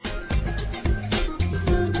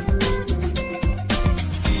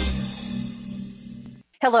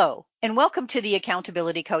Hello, and welcome to the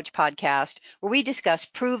Accountability Coach podcast, where we discuss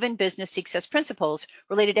proven business success principles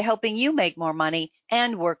related to helping you make more money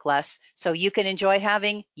and work less so you can enjoy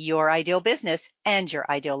having your ideal business and your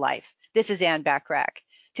ideal life. This is Ann Backrack.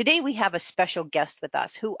 Today we have a special guest with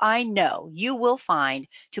us who I know you will find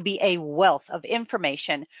to be a wealth of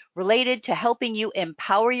information related to helping you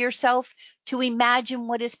empower yourself to imagine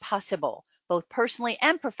what is possible, both personally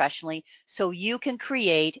and professionally, so you can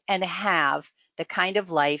create and have the kind of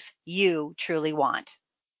life you truly want.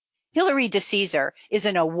 Hilary DeCesare is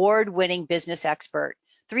an award-winning business expert,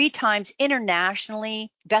 3 times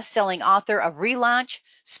internationally best-selling author of ReLaunch,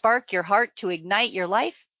 Spark Your Heart to Ignite Your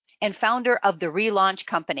Life, and founder of the ReLaunch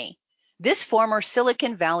Company. This former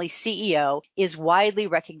Silicon Valley CEO is widely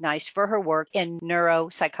recognized for her work in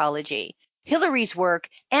neuropsychology. Hilary's work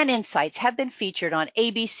and insights have been featured on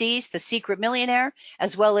ABC's The Secret Millionaire,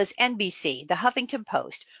 as well as NBC, The Huffington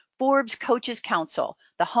Post, Forbes Coaches Council,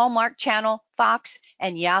 the Hallmark Channel, Fox,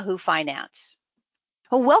 and Yahoo Finance.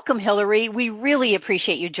 Well, welcome, Hilary. We really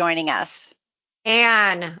appreciate you joining us.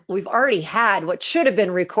 And we've already had what should have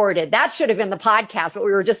been recorded. That should have been the podcast, what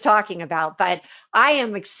we were just talking about. But I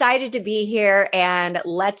am excited to be here, and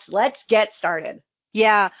let's get started.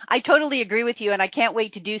 Yeah, I totally agree with you, and I can't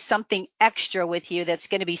wait to do something extra with you that's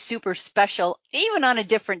going to be super special, even on a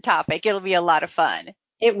different topic. It'll be a lot of fun.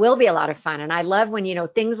 It will be a lot of fun. And I love when,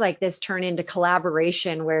 things like this turn into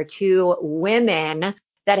collaboration where two women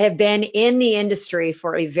that have been in the industry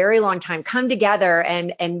for a very long time come together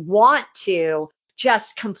and want to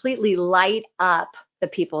just completely light up the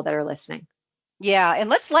people that are listening. Yeah, and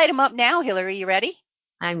let's light them up now, Hilary. You ready?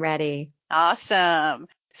 I'm ready. Awesome.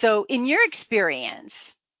 So in your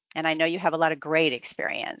experience, and I know you have a lot of great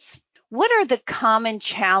experience, what are the common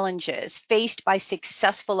challenges faced by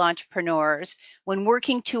successful entrepreneurs when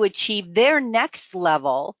working to achieve their next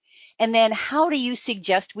level? And then how do you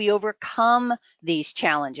suggest we overcome these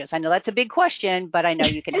challenges? I know that's a big question, but I know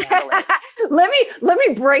you can handle it. Let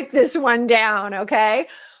me break this one down, okay?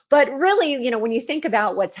 But really, when you think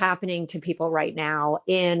about what's happening to people right now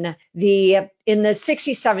in the 60s,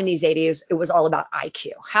 70s, 80s, it was all about IQ.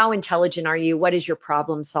 How intelligent are you? What is your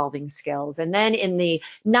problem solving skills? And then in the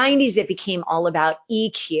 90s, it became all about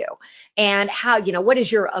EQ and how, what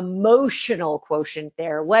is your emotional quotient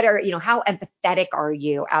there? How empathetic are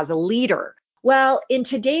you as a leader? Well, in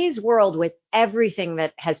today's world, with everything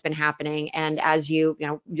that has been happening, and as your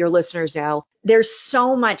listeners know, there's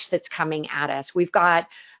so much that's coming at us. We've got,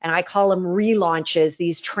 and I call them relaunches,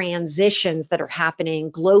 these transitions that are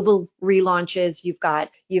happening, global relaunches. You've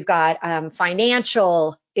got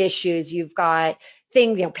financial issues. You've got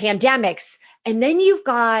pandemics. And then you've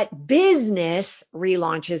got business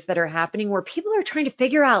relaunches that are happening where people are trying to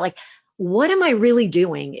figure out, what am I really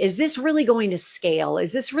doing? Is this really going to scale?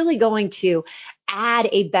 Is this really going to add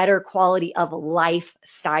a better quality of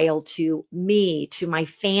lifestyle to me, to my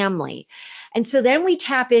family? And so then we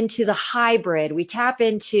tap into the hybrid. We tap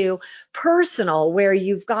into personal, where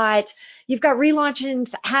you've got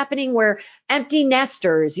relaunches happening where empty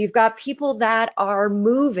nesters, you've got people that are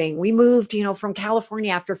moving. We moved, from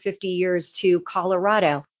California after 50 years to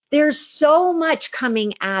Colorado. There's so much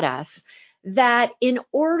coming at us that in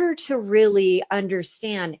order to really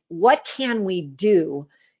understand what can we do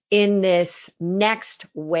in this next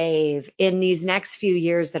wave, in these next few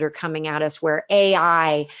years that are coming at us, where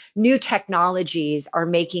AI, new technologies are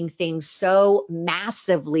making things so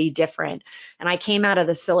massively different. And I came out of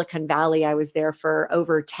the Silicon Valley. I was there for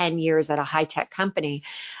over 10 years at a high-tech company,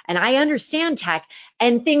 and I understand tech,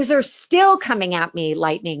 and things are still coming at me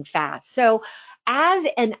lightning fast. So as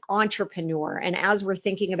an entrepreneur, and as we're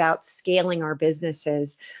thinking about scaling our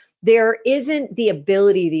businesses, there isn't the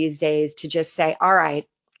ability these days to just say, all right,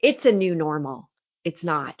 it's a new normal. It's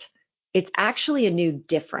not. It's actually a new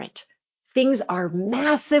different. Things are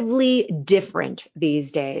massively different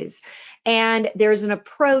these days. And there's an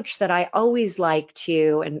approach that I always like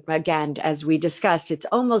to, and again, as we discussed, it's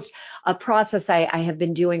almost a process I have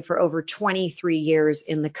been doing for over 23 years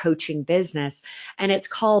in the coaching business, and it's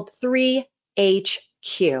called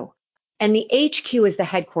 3HQ. And the HQ is the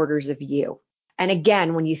headquarters of you. And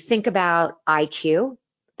again, when you think about IQ,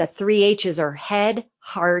 the 3 H's are head,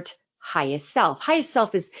 heart, highest self. Highest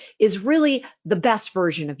self is really the best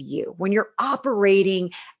version of you when you're operating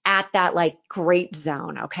at that great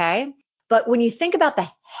zone, okay? But when you think about the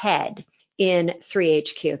head in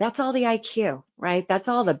 3HQ, that's all the IQ, right? That's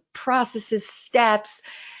all the processes, steps.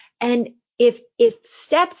 And if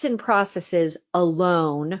steps and processes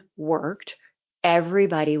alone worked,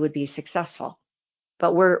 everybody would be successful.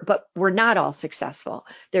 But we're not all successful.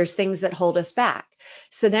 There's things that hold us back.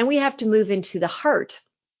 So then we have to move into the heart.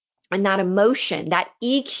 and that emotion, that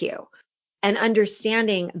EQ, and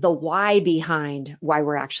understanding the why behind why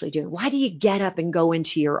we're actually doing. Why do you get up and go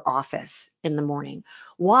into your office in the morning?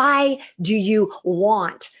 Why do you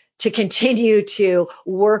want to continue to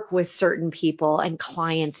work with certain people and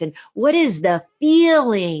clients? And what is the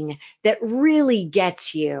feeling that really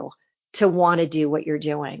gets you to want to do what you're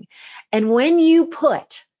doing? And when you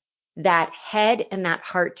put that head and that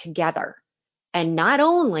heart together, and not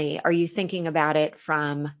only are you thinking about it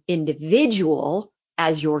from individual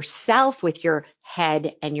as yourself with your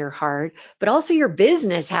head and your heart, but also your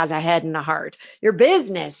business has a head and a heart. Your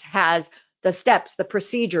business has the steps, the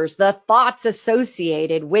procedures, the thoughts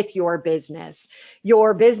associated with your business.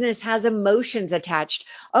 Your business has emotions attached.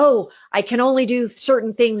 Oh, I can only do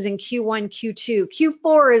certain things in Q1, Q2.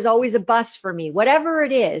 Q4 is always a bust for me. Whatever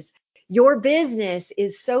it is, your business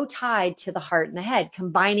is so tied to the heart and the head,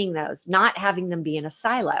 combining those, not having them be in a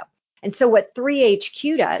silo. And so what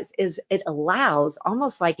 3HQ does is it allows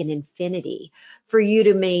almost like an infinity for you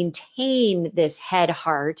to maintain this head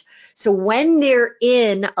heart. So when they're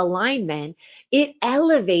in alignment, it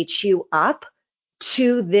elevates you up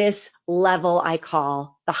to this level I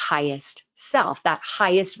call the highest self, that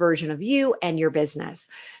highest version of you and your business.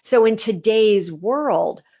 So in today's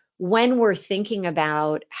world, when we're thinking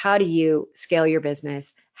about how do you scale your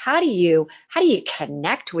business, how do you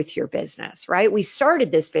connect with your business, right? We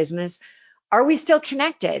started this business. Are we still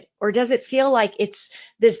connected? Or does it feel like it's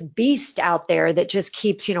this beast out there that just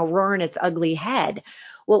keeps, rearing its ugly head?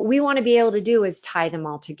 What we want to be able to do is tie them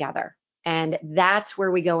all together. And that's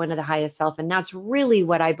where we go into the highest self. And that's really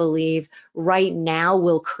what I believe right now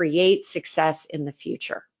will create success in the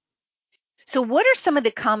future. So what are some of the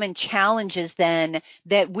common challenges then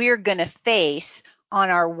that we're going to face on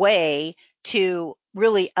our way to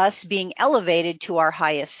really us being elevated to our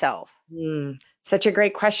highest self? Such a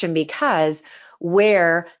great question, because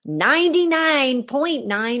where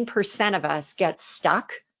 99.9% of us get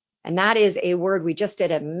stuck, and that is a word, we just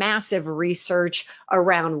did a massive research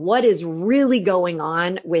around what is really going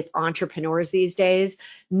on with entrepreneurs these days.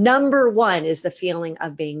 Number one is the feeling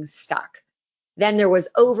of being stuck. Then there was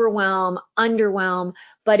overwhelm, underwhelm.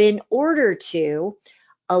 But in order to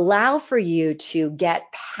allow for you to get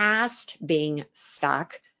past being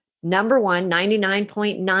stuck, number one,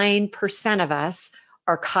 99.9% of us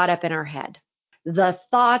are caught up in our head. The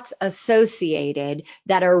thoughts associated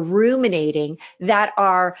that are ruminating, that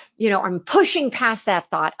are, I'm pushing past that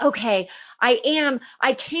thought. Okay,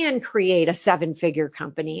 I can create a 7-figure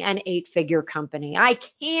company, an 8-figure company. I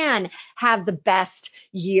can have the best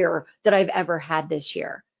year that I've ever had this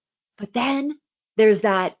year. But then there's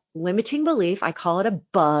that limiting belief. I call it a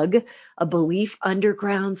bug, a belief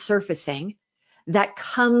underground surfacing that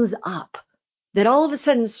comes up, that all of a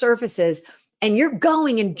sudden surfaces, and you're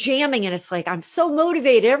going and jamming, and it's like, I'm so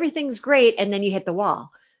motivated, everything's great, and then you hit the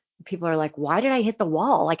wall. People are like, why did I hit the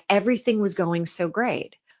wall? Like everything was going so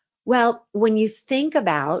great. Well, when you think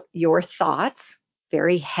about your thoughts,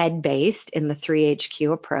 very head-based in the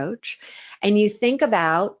 3HQ approach, and you think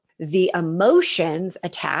about the emotions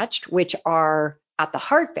attached, which are at the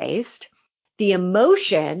heart-based, the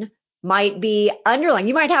emotion might be underlying.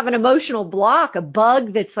 You might have an emotional block, a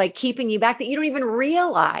bug that's like keeping you back that you don't even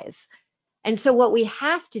realize. And so what we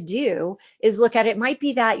have to do is look at it. It might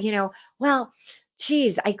be that, well,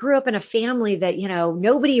 geez, I grew up in a family that,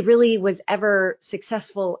 nobody really was ever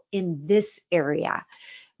successful in this area.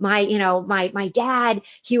 My dad,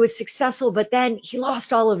 he was successful, but then he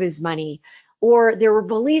lost all of his money. Or there were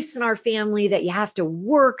beliefs in our family that you have to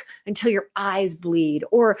work until your eyes bleed,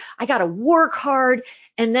 or I got to work hard.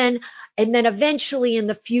 And then eventually in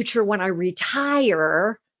the future, when I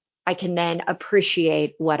retire, I can then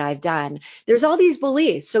appreciate what I've done. There's all these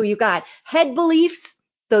beliefs. So you've got head beliefs,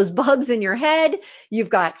 those bugs in your head.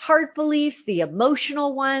 You've got heart beliefs, the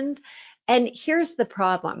emotional ones. And here's the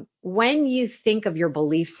problem. When you think of your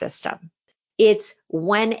belief system, it's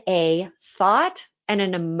when a thought and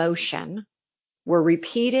an emotion were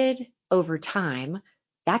repeated over time,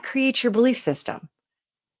 that creates your belief system.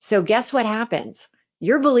 So guess what happens?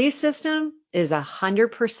 Your belief system is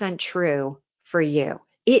 100% true for you.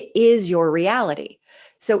 It is your reality.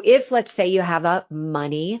 So if, let's say, you have a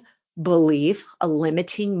money belief, a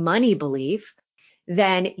limiting money belief,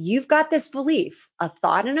 then you've got this belief, a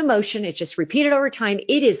thought and emotion. It's just repeated over time.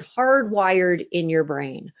 It is hardwired in your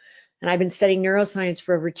brain. And I've been studying neuroscience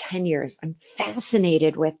for over 10 years. I'm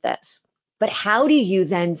fascinated with this. But how do you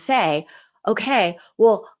then say, okay,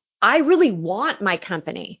 well, I really want my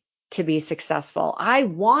company to be successful. I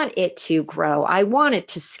want it to grow. I want it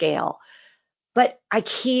to scale. But I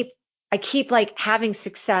keep like having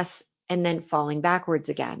success and then falling backwards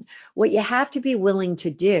again. What you have to be willing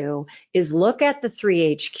to do is look at the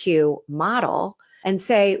 3HQ model and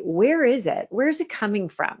say, where is it? Where's it coming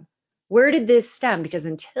from? Where did this stem? Because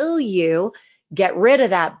until you get rid of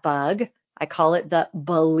that bug, I call it the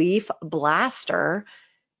belief blaster,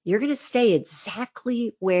 you're going to stay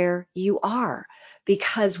exactly where you are,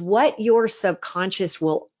 because what your subconscious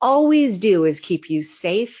will always do is keep you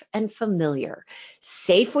safe and familiar,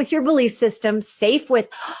 safe with your belief system, safe with,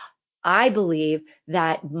 I believe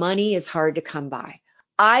that money is hard to come by.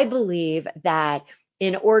 I believe that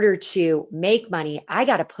in order to make money, I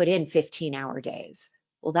got to put in 15-hour days.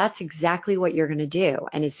 Well, that's exactly what you're going to do.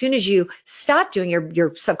 And as soon as you stop doing,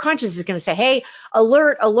 your subconscious is going to say, hey,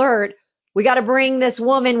 alert, alert. We got to bring this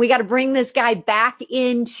woman, we got to bring this guy back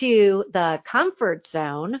into the comfort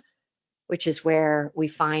zone, which is where we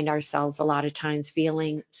find ourselves a lot of times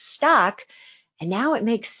feeling stuck. And now it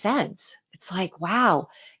makes sense. It's like, wow,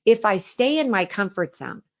 if I stay in my comfort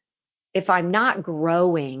zone, if I'm not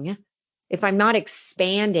growing, if I'm not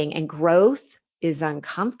expanding, and growth is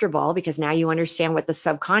uncomfortable because now you understand what the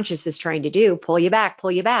subconscious is trying to do, pull you back,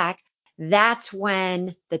 that's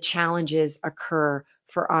when the challenges occur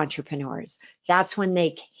for entrepreneurs. That's when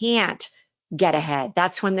they can't get ahead.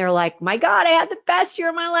 That's when they're like, my God, I had the best year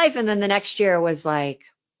of my life. And then the next year was like,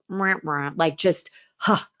 just,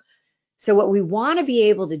 huh. So what we want to be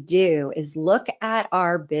able to do is look at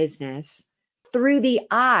our business through the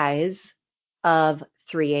eyes of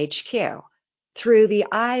 3HQ, through the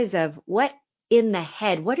eyes of what in the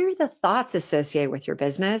head, what are the thoughts associated with your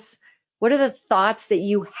business? What are the thoughts that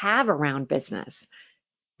you have around business?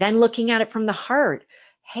 Then looking at it from the heart.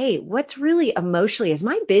 Hey, what's really emotionally, is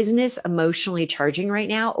my business emotionally charging right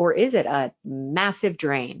now, or is it a massive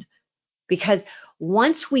drain? Because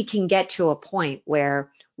once we can get to a point where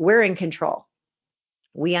we're in control,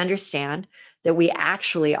 we understand that we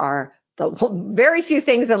actually are, the very few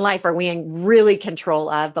things in life are we in really control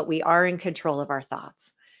of, but we are in control of our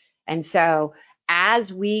thoughts. And so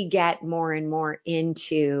as we get more and more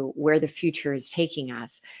into where the future is taking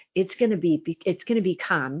us, it's going to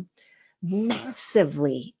become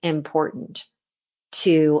massively important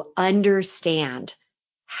to understand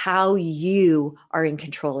how you are in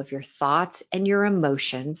control of your thoughts and your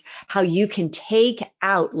emotions, how you can take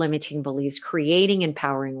out limiting beliefs, creating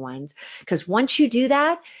empowering ones. Because once you do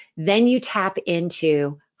that, then you tap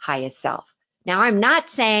into highest self. Now, I'm not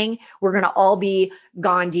saying we're going to all be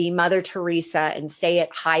Gandhi, Mother Teresa, and stay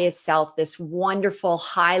at highest self, this wonderful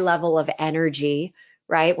high level of energy,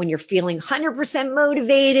 right? When you're feeling 100%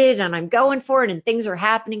 motivated and I'm going for it and things are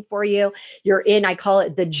happening for you, you're in, I call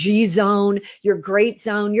it the G zone, your great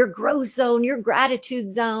zone, your growth zone, your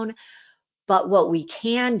gratitude zone. But what we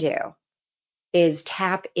can do is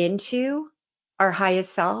tap into our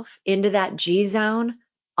highest self, into that G zone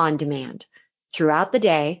on demand throughout the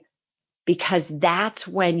day, because that's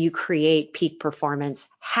when you create peak performance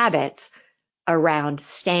habits around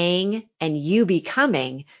staying and you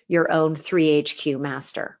becoming your own 3HQ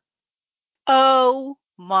master. Oh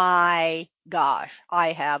my gosh,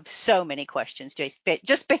 I have so many questions just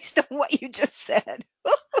based on what you just said.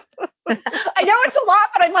 I know it's a lot,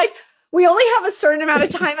 but I'm like, we only have a certain amount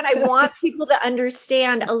of time and I want people to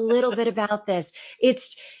understand a little bit about this.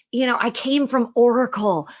 It's, I came from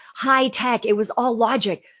Oracle, high tech. It was all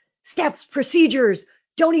logic, steps, procedures.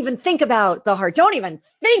 Don't even think about the heart. Don't even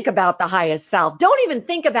think about the highest self. Don't even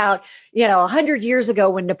think about, 100 years ago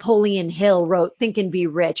when Napoleon Hill wrote Think and Be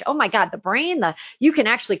Rich. Oh my God, the brain, you can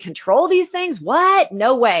actually control these things. What?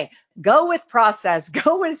 No way. Go with process,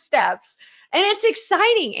 go with steps. And it's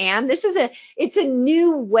exciting, Anne. It's a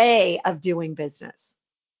new way of doing business.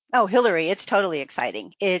 Oh, Hilary, it's totally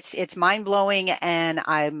exciting. It's mind-blowing and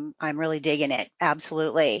I'm really digging it.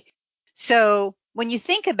 Absolutely. So, when you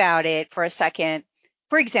think about it for a second,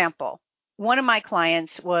 for example, one of my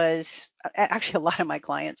clients was actually a lot of my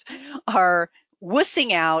clients are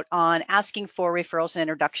wussing out on asking for referrals and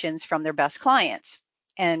introductions from their best clients.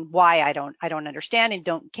 And why I don't understand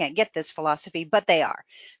and can't get this philosophy, but they are.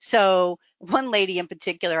 So one lady in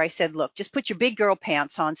particular, I said, look, just put your big girl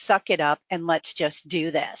pants on, suck it up, and let's just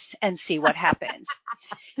do this and see what happens.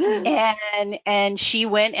 And she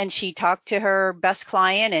went and she talked to her best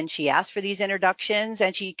client and she asked for these introductions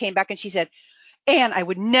and she came back and she said, and I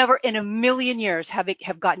would never in a million years have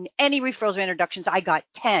gotten any referrals or introductions. I got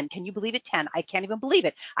 10. Can you believe it? 10. I can't even believe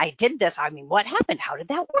it. I did this. I mean, what happened? How did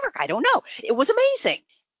that work? I don't know. It was amazing.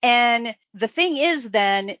 And the thing is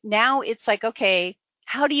then now it's like, okay,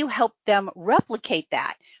 how do you help them replicate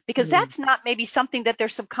that? Because that's not maybe something that their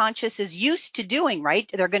subconscious is used to doing, right?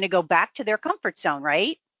 They're going to go back to their comfort zone,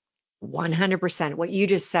 right? 100%. What you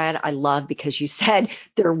just said, I love, because you said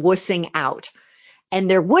they're wussing out. And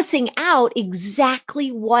they're wussing out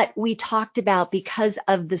exactly what we talked about, because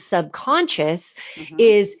of the subconscious Mm-hmm.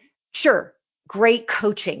 is, sure, great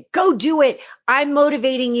coaching. Go do it. I'm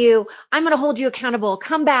motivating you. I'm going to hold you accountable.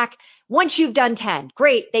 Come back once you've done 10.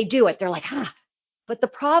 Great. They do it. They're like, huh. But the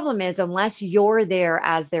problem is, unless you're there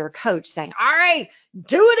as their coach saying, all right,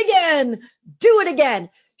 do it again, do it again,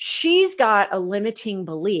 she's got a limiting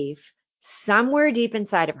belief somewhere deep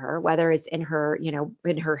inside of her, whether it's in her,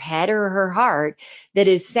 in her head or her heart, that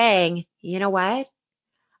is saying, you know what?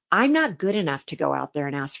 I'm not good enough to go out there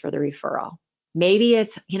and ask for the referral. Maybe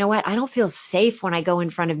it's, you know what? I don't feel safe when I go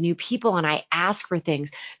in front of new people and I ask for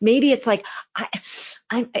things. Maybe it's like,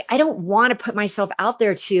 I don't want to put myself out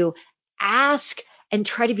there to ask and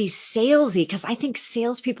try to be salesy, because I think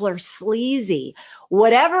salespeople are sleazy.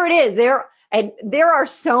 Whatever it is, there are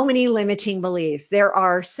so many limiting beliefs. There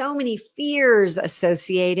are so many fears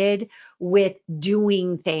associated with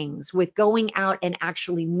doing things, with going out and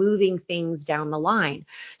actually moving things down the line.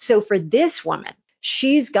 So for this woman,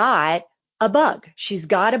 she's got a bug. She's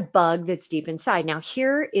got a bug that's deep inside. Now,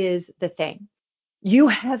 here is the thing. You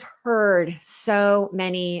have heard so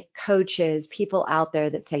many coaches, people out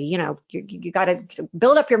there that say, you got to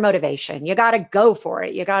build up your motivation. You got to go for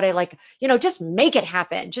it. You got to just make it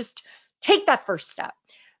happen. Just take that first step.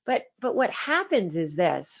 But what happens is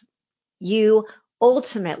this: you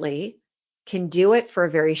ultimately can do it for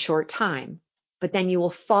a very short time, but then you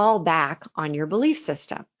will fall back on your belief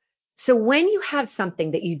system. So when you have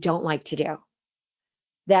something that you don't like to do,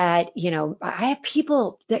 that, I have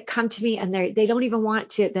people that come to me and they don't even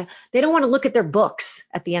want to, they don't want to look at their books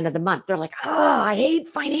at the end of the month. They're like, oh, I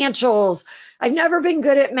hate financials. I've never been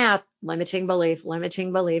good at math. Limiting belief,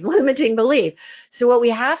 limiting belief, limiting belief. So what we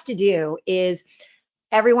have to do is,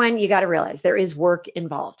 everyone, you got to realize there is work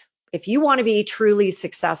involved. If you want to be truly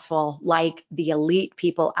successful, like the elite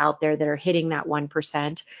people out there that are hitting that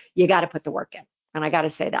 1%, you got to put the work in. And I got to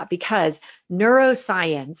say that because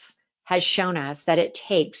neuroscience has shown us that it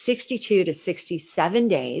takes 62 to 67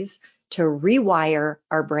 days to rewire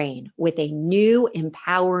our brain with a new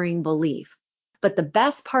empowering belief. But the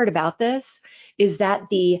best part about this is that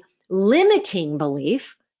the limiting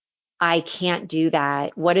belief, I can't do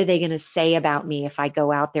that. What are they going to say about me if I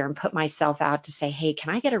go out there and put myself out to say, hey,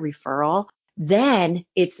 can I get a referral? Then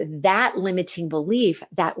it's that limiting belief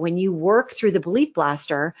that when you work through the belief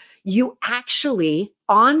blaster, you actually,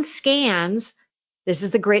 on scans, this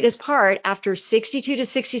is the greatest part, after 62 to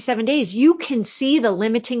 67 days, you can see the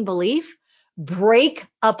limiting belief break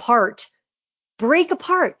apart,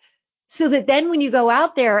 so that then when you go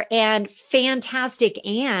out there and fantastic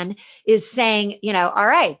Anne is saying, all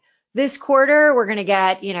right, this quarter, we're going to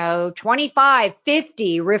get, 25,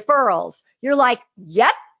 50 referrals. You're like,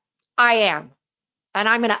 yep, I am. And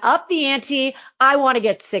I'm going to up the ante. I want to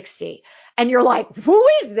get 60. And you're like, who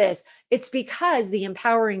is this? It's because the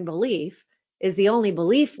empowering belief is the only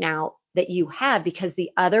belief now that you have, because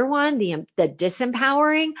the other one, the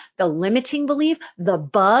disempowering, the limiting belief, the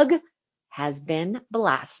bug has been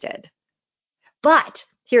blasted. But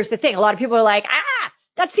here's the thing. A lot of people are like,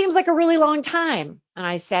 that seems like a really long time. And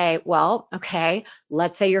I say, well, okay,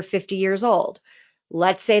 let's say you're 50 years old.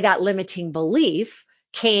 Let's say that limiting belief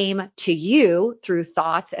came to you through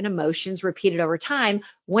thoughts and emotions repeated over time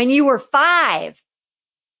when you were 5.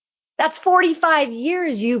 That's 45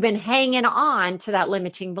 years you've been hanging on to that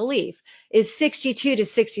limiting belief. Is 62 to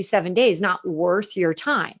 67 days not worth your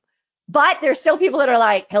time? But there's still people that are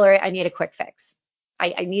like, Hilary, I need a quick fix.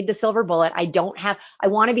 I need the silver bullet. I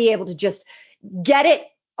want to be able to just get it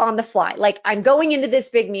on the fly. Like, I'm going into this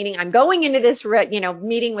big meeting. I'm going into this,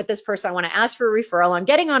 meeting with this person. I want to ask for a referral. I'm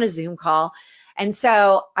getting on a Zoom call. And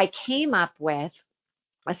so I came up with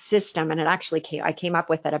a system, and I came up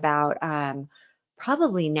with it about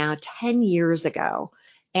probably now 10 years ago.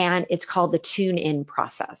 And it's called the tune in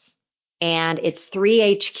process. And it's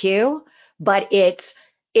 3HQ, but it's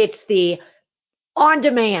the on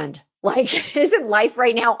demand. Like, isn't life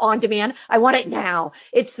right now on demand? I want it now.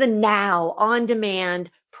 It's the now on demand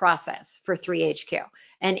process for 3HQ.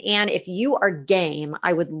 And if you are game,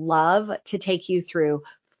 I would love to take you through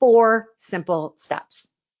 4 simple steps.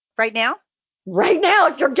 Right now? Right now,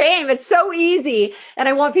 if you're game, it's so easy. And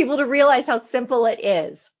I want people to realize how simple it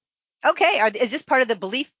is. Okay. Is this part of the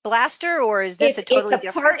belief blaster, or is this a It's totally a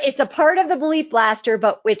different? part, it's a part of the belief blaster,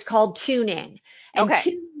 but it's called tune in. And Okay.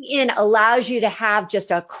 tuning in allows you to have just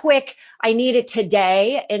a quick, I need it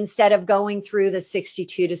today, instead of going through the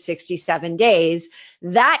 62 to 67 days.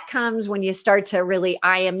 That comes when you start to really,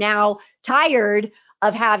 I am now tired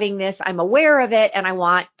of having this. I'm aware of it and I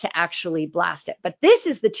want to actually blast it. But this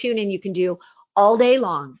is the tune in you can do all day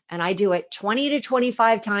long. And I do it 20 to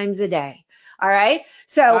 25 times a day. All right. All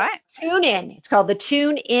So right. tune in. It's called the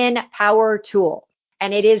Tune In Power Tool.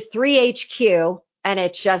 And it is 3HQ and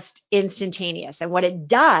it's just instantaneous. And what it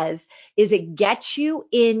does is it gets you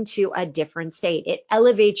into a different state. It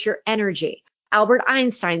elevates your energy. Albert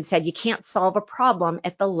Einstein said you can't solve a problem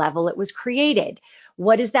at the level it was created.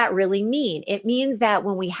 What does that really mean? It means that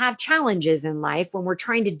when we have challenges in life, when we're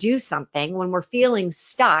trying to do something, when we're feeling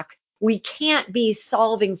stuck, we can't be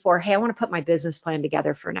solving for, hey, I want to put my business plan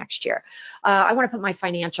together for next year. I want to put my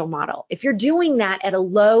financial model. If you're doing that at a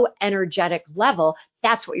low energetic level,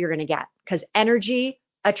 that's what you're going to get, because energy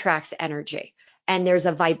attracts energy. And there's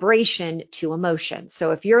a vibration to emotion.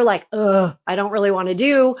 So if you're like, I don't really want to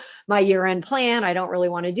do my year-end plan. I don't really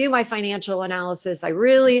want to do my financial analysis. I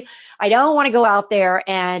don't want to go out there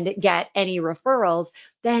and get any referrals.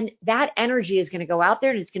 Then that energy is going to go out there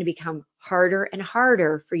and it's going to become harder and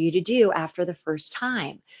harder for you to do after the first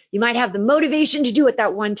time. You might have the motivation to do it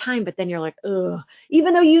that one time, but then you're like,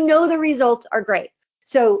 even though you know the results are great.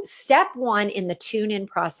 So step one in the tune-in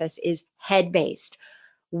process is head-based.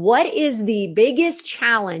 What is the biggest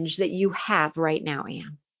challenge that you have right now,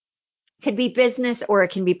 Anne? It could be business or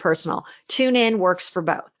it can be personal. Tune in works for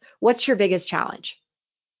both. What's your biggest challenge?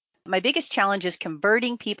 My biggest challenge is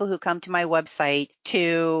converting people who come to my website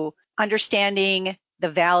to understanding the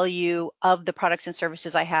value of the products and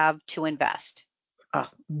services I have to invest. Oh,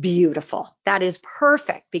 beautiful. That is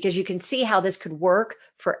perfect because you can see how this could work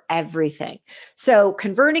for everything. So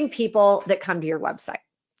converting people that come to your website.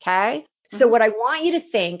 Okay. So what I want you to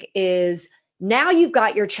think is now you've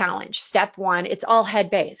got your challenge. Step one, it's all head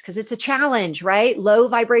based because it's a challenge, right? Low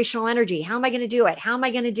vibrational energy. How am I going to do it? How am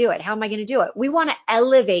I going to do it? How am I going to do it? We want to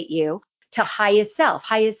elevate you to highest self.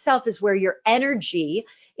 Highest self is where your energy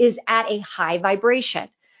is at a high vibration.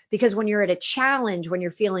 Because when you're at a challenge, when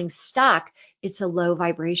you're feeling stuck, it's a low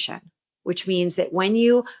vibration, which means that when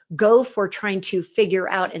you go for trying to figure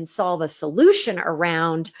out and solve a solution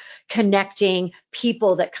around connecting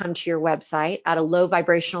people that come to your website at a low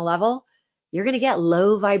vibrational level, you're going to get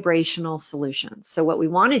low vibrational solutions. So what we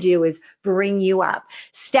want to do is bring you up.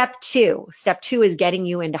 Step two is getting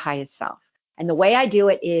you into highest self. And the way I do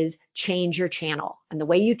it is change your channel. And the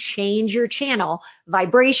way you change your channel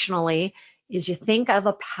vibrationally is you think of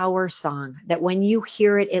a power song that when you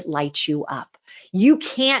hear it, it lights you up. You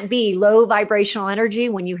can't be low vibrational energy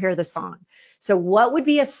when you hear the song. So what would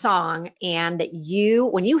be a song, and that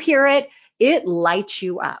when you hear it, it lights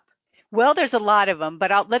you up? Well, there's a lot of them,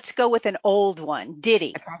 but let's go with an old one.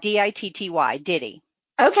 Diddy, Ditty, Diddy.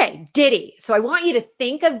 Okay, Diddy. So I want you to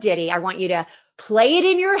think of Diddy. I want you to play it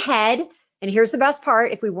in your head. And here's the best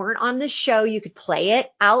part. If we weren't on the show, you could play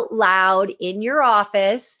it out loud in your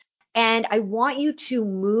office. And I want you to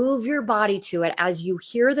move your body to it as you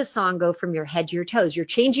hear the song go from your head to your toes. You're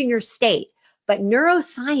changing your state. But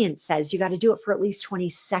neuroscience says you got to do it for at least 20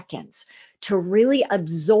 seconds to really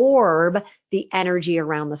absorb the energy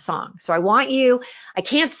around the song. So I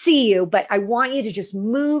can't see you, but I want you to just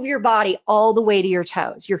move your body all the way to your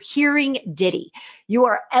toes. You're hearing Diddy. You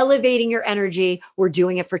are elevating your energy. We're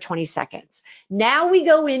doing it for 20 seconds. Now we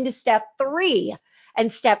go into step three. And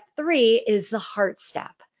step three is the heart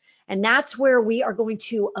step. And that's where we are going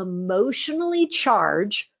to emotionally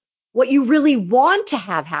charge what you really want to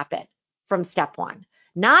have happen from step one.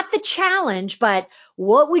 Not the challenge, but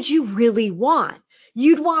what would you really want?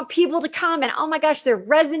 You'd want people to come and, oh my gosh, they're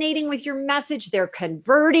resonating with your message. They're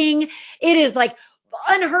converting. It is like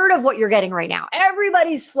unheard of what you're getting right now.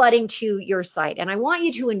 Everybody's flooding to your site. And I want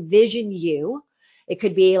you to envision you. It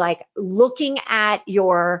could be like looking at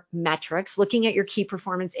your metrics, looking at your key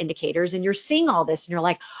performance indicators, and you're seeing all this and you're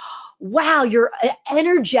like, wow, you're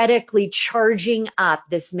energetically charging up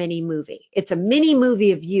this mini movie. It's a mini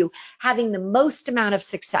movie of you having the most amount of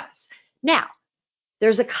success. Now,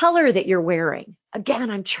 there's a color that you're wearing. Again,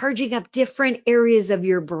 I'm charging up different areas of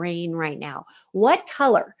your brain right now. What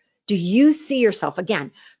color do you see yourself?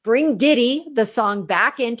 Again, bring Diddy, the song,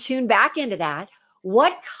 back in, tune back into that.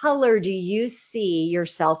 What color do you see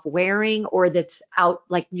yourself wearing, or that's out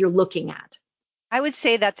like you're looking at? I would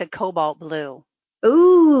say that's a cobalt blue.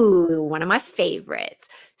 Ooh, one of my favorites.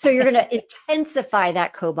 So you're going to intensify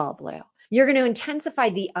that cobalt blue. You're going to intensify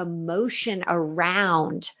the emotion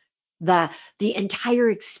around the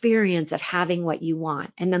entire experience of having what you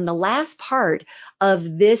want. And then the last part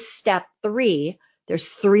of this step three, There's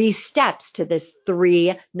 3 steps to this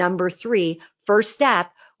number three. First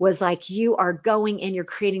step was like you are going in, you're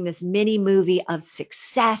creating this mini movie of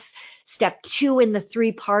success. Step 2 in the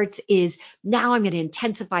 3 parts is now I'm going to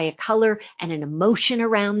intensify a color and an emotion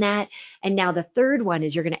around that. And now the third one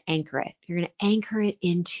is you're going to anchor it. You're going to anchor it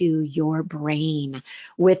into your brain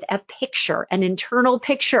with a picture, an internal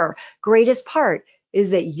picture. Greatest part is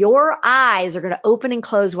that your eyes are going to open and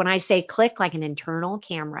close when I say click, like an internal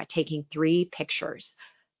camera, taking 3 pictures.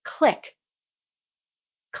 Click,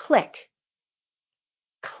 click,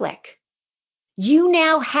 click. You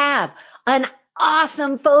now have an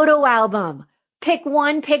awesome photo album. Pick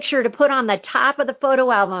one picture to put on the top of the photo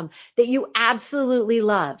album that you absolutely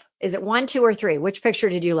love. Is it 1, 2, or 3? Which picture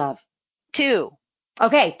did you love? 2.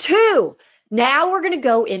 Okay, 2. Now we're going to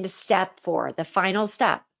go into step 4, the final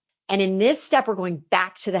step. And in this step, we're going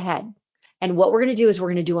back to the head. And what we're going to do is we're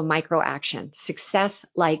going to do a micro action. Success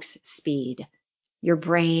likes speed. Your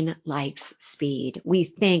brain likes speed. We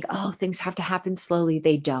think, oh, things have to happen slowly.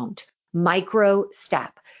 They don't. Micro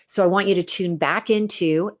step. So I want you to tune back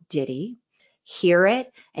into Diddy, hear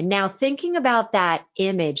it. And now thinking about that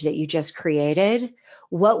image that you just created,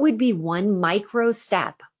 what would be one micro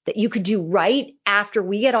step that you could do right after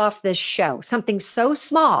we get off this show? Something so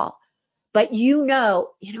small, but you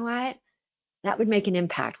know what? That would make an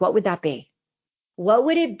impact. What would that be? What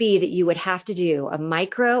would it be that you would have to do a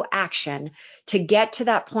micro action to get to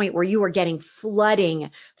that point where you are getting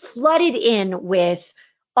flooded in with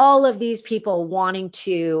all of these people wanting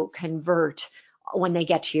to convert when they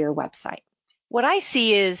get to your website? What I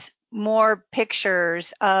see is more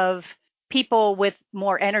pictures of people with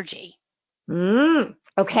more energy.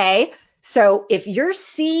 Okay. So if you're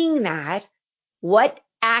seeing that, what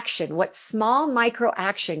small micro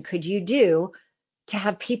action could you do to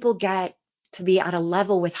have people get to be at a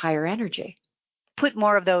level with higher energy? Put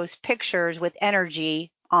more of those pictures with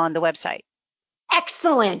energy on the website.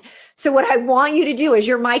 Excellent. So what I want you to do as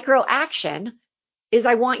your micro action is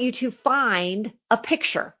I want you to find a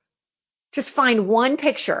picture. Just find one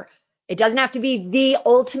picture. It doesn't have to be the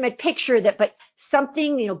ultimate picture but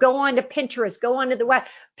something, go on to Pinterest, go on to the web,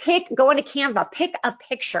 go on to Canva, pick a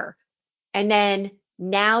picture. And then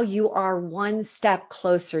now you are one step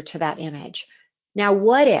closer to that image. Now,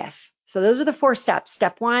 what if? So those are the 4 steps.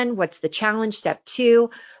 Step 1, what's the challenge? Step 2,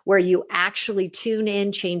 where you actually tune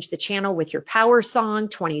in, change the channel with your power song,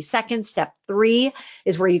 20 seconds. Step 3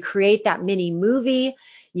 is where you create that mini movie.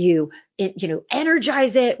 You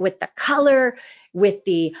energize it with the color, with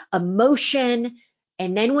the emotion.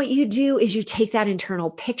 And then what you do is you take that internal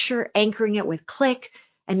picture, anchoring it with click.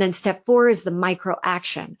 And then step 4 is the micro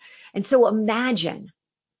action. And so imagine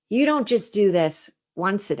you don't just do this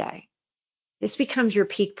once a day. This becomes your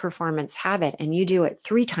peak performance habit, and you do it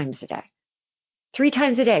 3 times a day. 3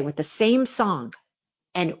 times a day with the same song.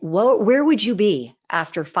 And where would you be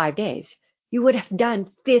after 5 days? You would have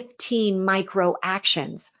done 15 micro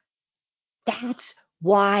actions. That's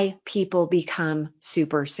why people become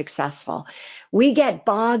super successful. We get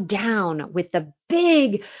bogged down with the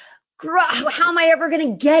big, how am I ever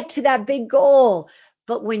going to get to that big goal?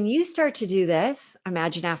 But when you start to do this,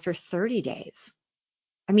 imagine after 30 days.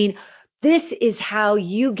 I mean, this is how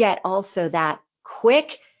you get also that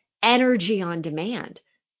quick energy on demand.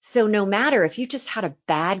 So no matter if you just had a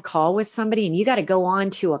bad call with somebody and you got to go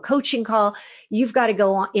on to a coaching call, you've got to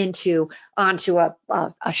go onto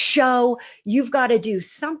a show, you've got to do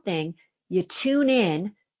something, you tune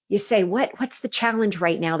in, you say, what's the challenge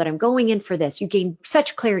right now that I'm going in for this? You gain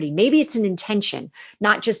such clarity. Maybe it's an intention,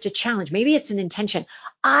 not just a challenge. Maybe it's an intention.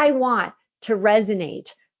 I want to resonate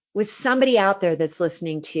with somebody out there that's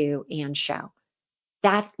listening to Anne's show.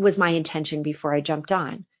 That was my intention before I jumped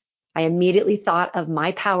on. I immediately thought of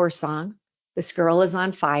my power song, This Girl Is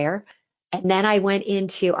on Fire. And then I went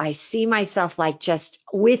into, I see myself like just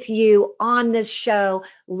with you on this show,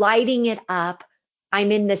 lighting it up.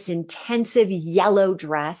 I'm in this intensive yellow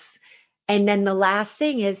dress. And then the last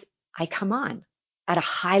thing is I come on at a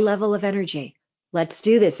high level of energy. Let's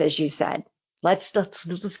do this, as you said. Let's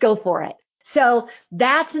go for it. So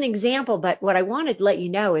that's an example, but what I wanted to let you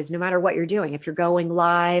know is no matter what you're doing, if you're going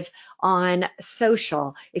live on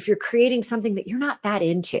social, if you're creating something that you're not that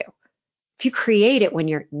into, if you create it when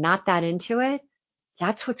you're not that into it,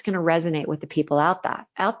 that's what's going to resonate with the people out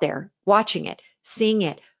there watching it, seeing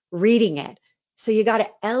it, reading it. So you got to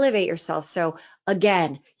elevate yourself. So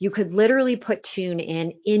again, you could literally put tune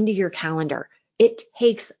in into your calendar. It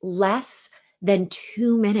takes less than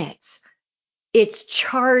 2 minutes. It's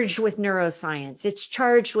charged with neuroscience. It's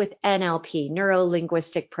charged with NLP,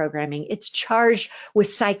 neuro-linguistic programming. It's charged with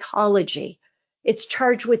psychology. It's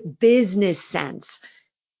charged with business sense.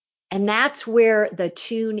 And that's where the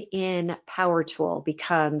tune in power tool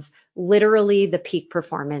becomes literally the peak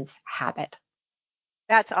performance habit.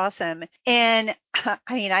 That's awesome. And I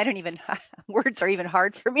mean, I don't even, words are even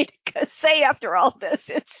hard for me to say after all this.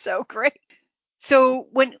 It's so great. So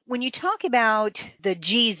when you talk about the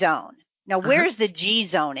G zone, now Uh-huh. where's the G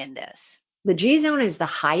zone in this? The G zone is the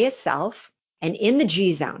highest self. And in the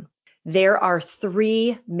G zone, there are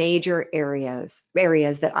three major areas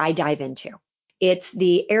that I dive into. It's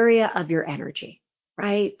the area of your energy,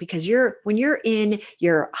 right? Because when you're in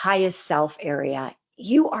your highest self area,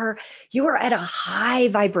 you are at a high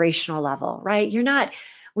vibrational level, right? You're not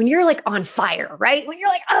when you're like on fire, right? When you're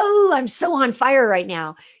like, oh, I'm so on fire right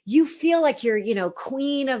now, you feel like you're,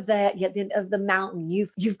 queen of the mountain.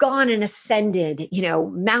 You've gone and ascended,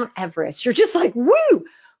 Mount Everest. You're just like, woo.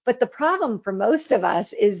 But the problem for most of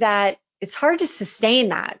us is that it's hard to sustain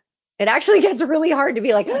that. It actually gets really hard to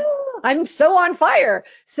be like, oh, I'm so on fire.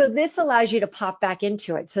 So this allows you to pop back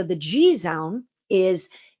into it. So the G zone is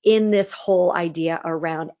in this whole idea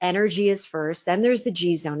around energy is first, then there's the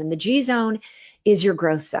G zone, and the G zone is your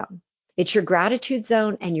growth zone. It's your gratitude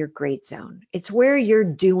zone and your great zone. It's where you're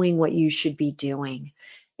doing what you should be doing.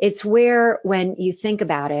 It's where, when you think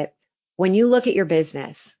about it, when you look at your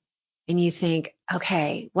business and you think,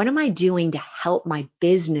 okay, what am I doing to help my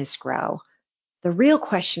business grow? The real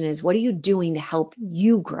question is, what are you doing to help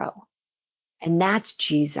you grow? And that's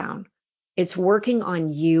G zone. It's working on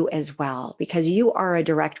you as well, because you are a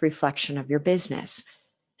direct reflection of your business.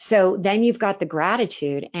 So then you've got the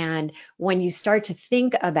gratitude. And when you start to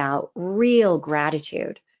think about real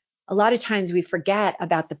gratitude, a lot of times we forget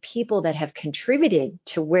about the people that have contributed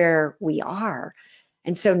to where we are.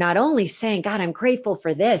 And so not only saying, God, I'm grateful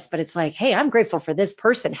for this, but it's like, hey, I'm grateful for this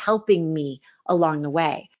person helping me along the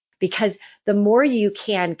way. Because the more you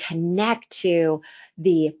can connect to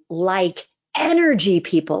the like energy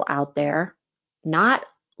people out there, not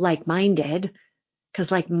like-minded,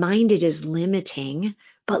 because like-minded is limiting,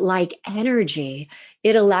 but like energy,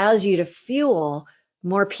 it allows you to fuel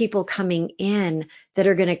more people coming in that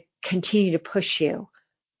are going to continue to push you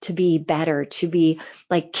to be better, to be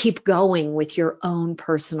like, keep going with your own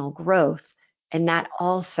personal growth. And that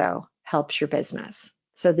also helps your business.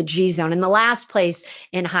 So the G zone. And the last place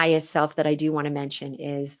in highest self that I do want to mention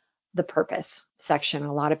is the purpose section.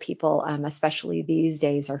 A lot of people, especially these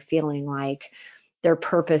days, are feeling like their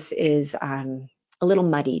purpose is a little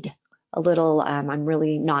muddied, a little, I'm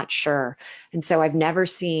really not sure. And so I've never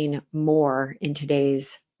seen more in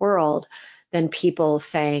today's world than people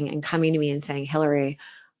saying and coming to me and saying, Hilary,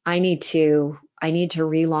 I need to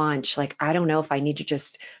relaunch. Like, I don't know if I need to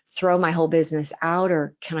just throw my whole business out,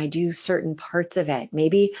 or can I do certain parts of it?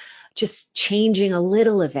 Maybe just changing a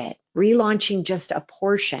little of it, relaunching just a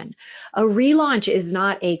portion. A relaunch is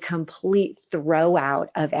not a complete throw out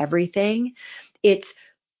of everything. It's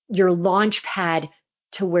your launch pad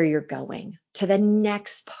to where you're going, to the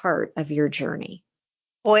next part of your journey.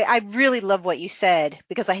 Boy, I really love what you said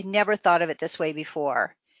because I had never thought of it this way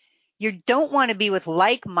before. You don't want to be with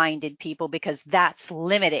like-minded people because that's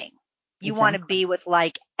limiting. You want to Exactly. be with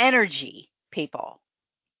like energy people.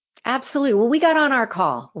 Absolutely. Well, we got on our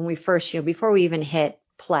call when we first, before we even hit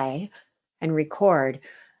play and record,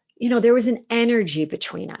 there was an energy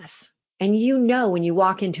between us. And when you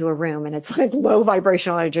walk into a room and it's like low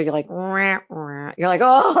vibrational energy, you're like, wah, wah. You're like,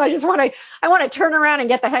 oh, I want to turn around and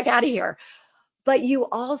get the heck out of here. But you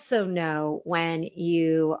also know when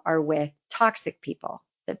you are with toxic people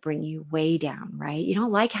that bring you way down, right? You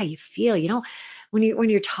don't like how you feel. When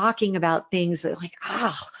you're talking about things that like,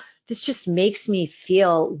 this just makes me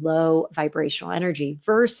feel low vibrational energy,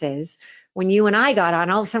 versus when you and I got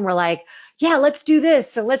on, all of a sudden we're like, yeah, let's do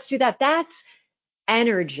this. So let's do that. That's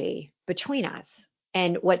energy between us.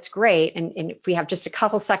 And what's great, and if we have just a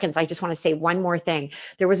couple seconds, I just want to say one more thing.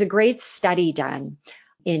 There was a great study done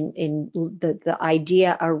in the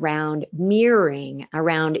idea around mirroring,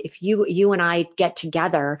 around if you and I get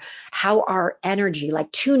together, how our energy,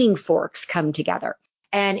 like tuning forks, come together.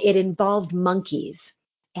 And it involved monkeys.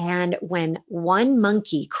 And when one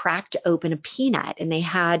monkey cracked open a peanut, and they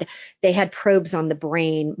had probes on the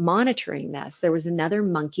brain monitoring this, there was another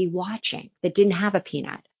monkey watching that didn't have a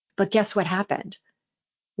peanut. But guess what happened?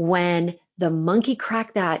 When the monkey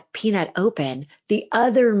cracked that peanut open, the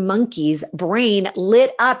other monkey's brain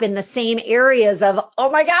lit up in the same areas of, oh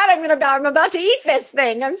my God, I'm about to eat this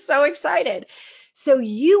thing. I'm so excited. So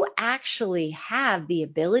you actually have the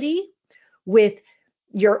ability with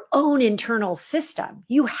your own internal system.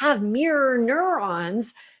 You have mirror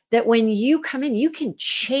neurons that when you come in, you can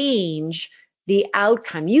change the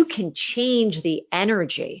outcome. You can change the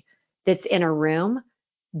energy that's in a room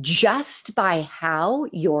just by how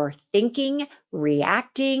you're thinking,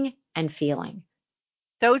 reacting, and feeling.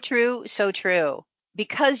 So true, so true.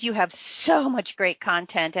 Because you have so much great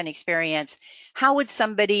content and experience, how would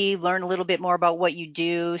somebody learn a little bit more about what you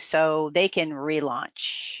do so they can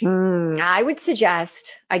relaunch? I would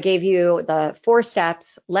suggest I gave you the 4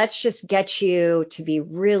 steps. Let's just get you to be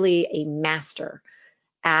really a master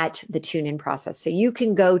at the tune in process. So you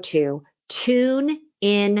can go to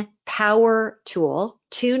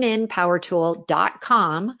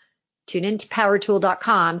tuneinpowertool.com,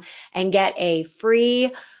 tuneinpowertool.com, and get a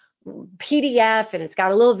free PDF, and it's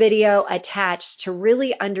got a little video attached to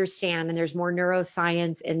really understand. And there's more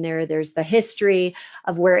neuroscience in there. There's the history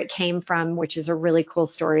of where it came from, which is a really cool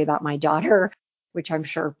story about my daughter, which I'm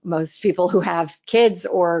sure most people who have kids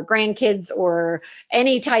or grandkids or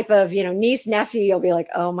any type of, niece, nephew, you'll be like,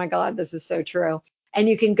 oh my God, this is so true. And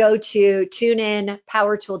you can go to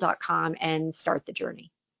tuneinpowertool.com and start the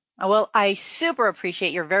journey. Well, I super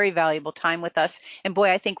appreciate your very valuable time with us. And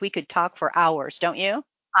boy, I think we could talk for hours, don't you?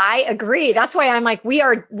 I agree. That's why I'm like, we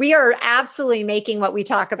are absolutely making what we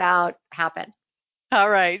talk about happen. All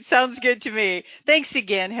right. Sounds good to me. Thanks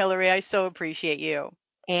again, Hilary. I so appreciate you.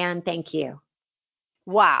 And thank you.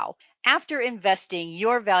 Wow. After investing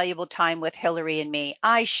your valuable time with Hilary and me,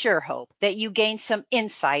 I sure hope that you gain some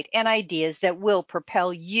insight and ideas that will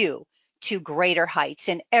propel you to greater heights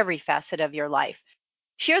in every facet of your life.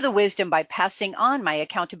 Share the wisdom by passing on my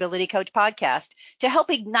Accountability Coach podcast to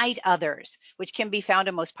help ignite others, which can be found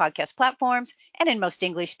on most podcast platforms and in most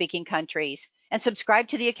English speaking countries. And subscribe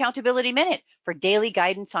to the Accountability Minute for daily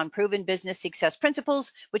guidance on proven business success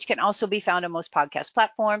principles, which can also be found on most podcast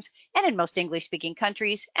platforms and in most English speaking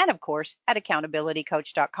countries, and of course at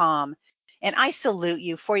accountabilitycoach.com. And I salute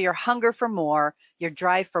you for your hunger for more, your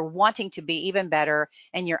drive for wanting to be even better,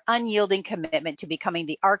 and your unyielding commitment to becoming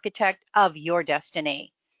the architect of your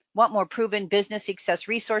destiny. Want more proven business success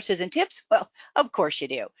resources and tips? Well, of course you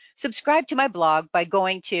do. Subscribe to my blog by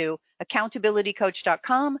going to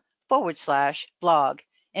accountabilitycoach.com/blog,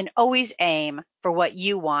 and always aim for what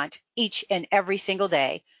you want each and every single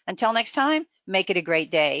day. Until next time, make it a great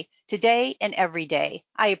day, today and every day.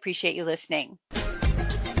 I appreciate you listening.